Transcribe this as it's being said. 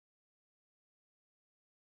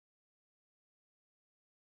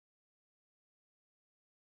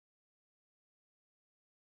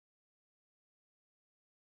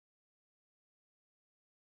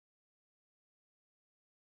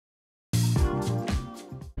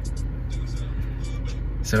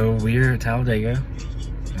So we're at Talladega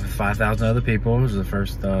with 5,000 other people. It was the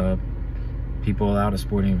first people allowed at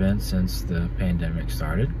sporting events since the pandemic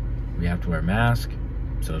started. We have to wear a mask,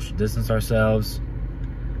 social distance ourselves.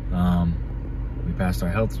 We passed our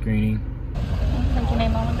health screening. Think your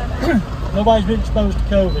name on it? Nobody's been exposed to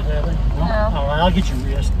COVID, have they? No. All right, I'll get your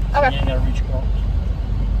wrist. Okay. You ain't got to reach across.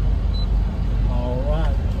 All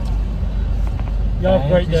right. Y'all have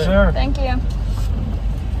a great day. Sir. Thank you.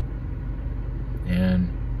 And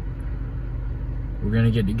we're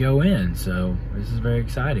gonna get to go in, so this is very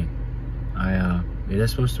exciting. It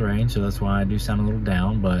is supposed to rain, so that's why I do sound a little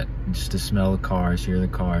down, but just to smell the cars, hear the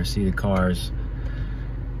cars, see the cars,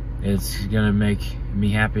 it's gonna make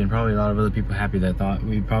me happy and probably a lot of other people happy that thought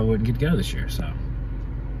we probably wouldn't get to go this year. So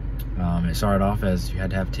it started off as you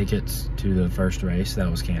had to have tickets to the first race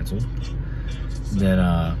that was canceled. Then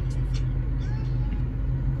I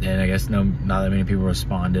guess not that many people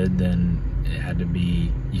responded. Then it had to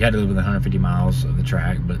be, you had to live within 150 miles of the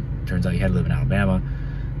track, but it turns out you had to live in Alabama.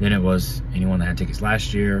 Then it was anyone that had tickets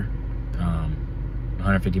last year,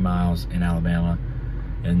 150 miles in Alabama.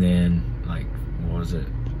 And then, like, what was it,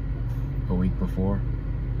 a week before?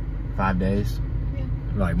 5 days? Yeah.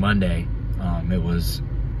 Like Monday, it was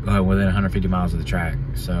within 150 miles of the track.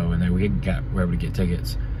 So, and then we were able to get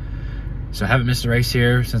tickets. So I haven't missed a race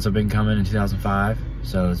here since I've been coming in 2005.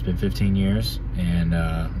 So it's been 15 years, and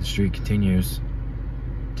the streak continues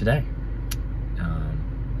today.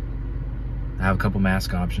 I have a couple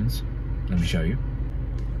mask options. Let me show you.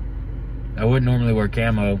 I wouldn't normally wear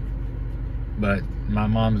camo, but my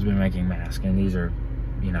mom's been making masks, and these are,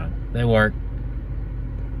 you know, they work.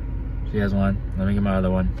 She has one. Let me get my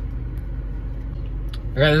other one.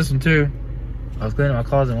 I got this one too. I was cleaning my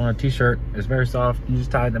closet and wanted a t-shirt. It's very soft. You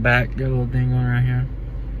just tie it in the back. Get a little thing going right here.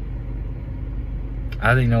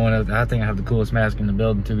 I think I have the coolest mask in the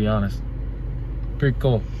building, to be honest. Pretty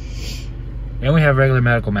cool. And we have regular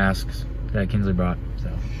medical masks that Kinsley brought.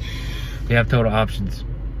 So we have total options.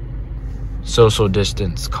 Social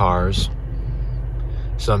distance cars.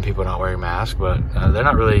 Some people not wearing masks, but they're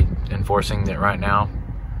not really enforcing it right now.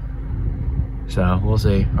 So we'll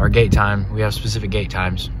see. Our gate time, we have specific gate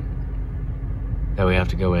times that we have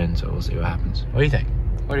to go in, so we'll see what happens. What do you think?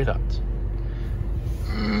 What are your thoughts?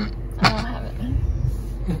 I don't have it.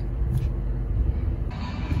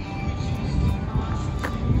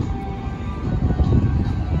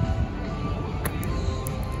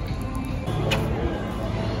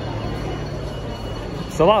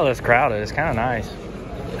 It's a lot less crowded. It's kind of nice.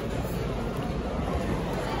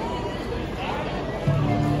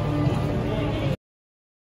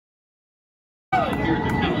 Here at the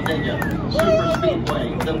Talladega Super Speedway,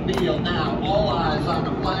 the field now, all eyes on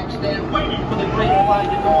the flag stand, waiting for the green flag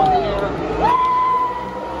to go in the air.